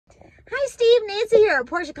Hi, Steve. Nancy here at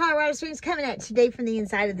Porsche Colorado Springs, coming at today from the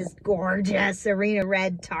inside of this gorgeous Arena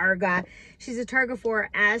Red Targa. She's a Targa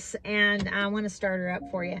 4S, and I want to start her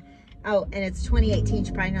up for you. Oh, and it's 2018.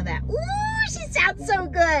 You probably know that. Ooh, she sounds so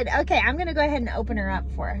good. Okay, I'm going to go ahead and open her up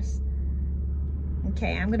for us.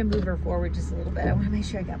 Okay, I'm going to move her forward just a little bit. I want to make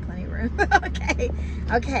sure I got plenty of room.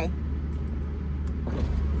 Okay.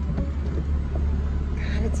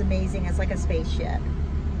 God, it's amazing. It's like a spaceship.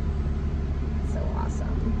 So awesome.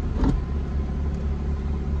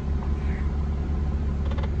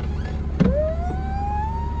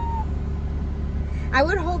 I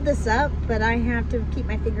would hold this up, but I have to keep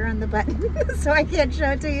my finger on the button so I can't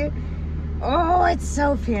show it to you. Oh, it's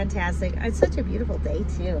so fantastic. It's such a beautiful day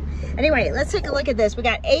too. Anyway, let's take a look at this. We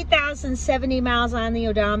got 8,070 miles on the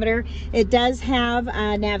odometer. It does have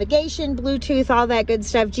navigation, Bluetooth, all that good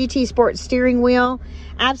stuff. GT Sport steering wheel.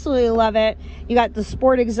 Absolutely love it. You got the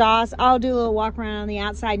sport exhaust. I'll do a little walk around on the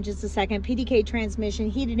outside in just a second. PDK transmission,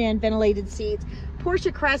 heated in, ventilated seats.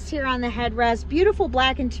 Porsche crest here on the headrest. Beautiful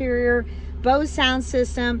black interior. Bose sound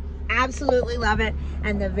system. Absolutely love it.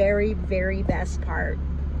 And the very, very best part,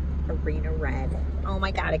 Arena Red. Oh my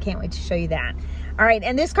God, I can't wait to show you that. All right,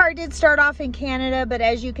 and this car did start off in Canada, but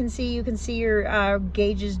as you can see your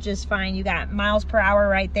gauges just fine. You got miles per hour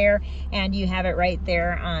right there, and you have it right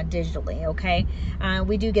there digitally, okay?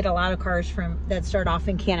 We do get a lot of cars that start off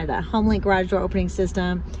in Canada. HomeLink garage door opening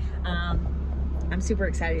system. I'm super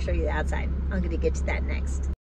excited to show you the outside. I'm gonna get to that next.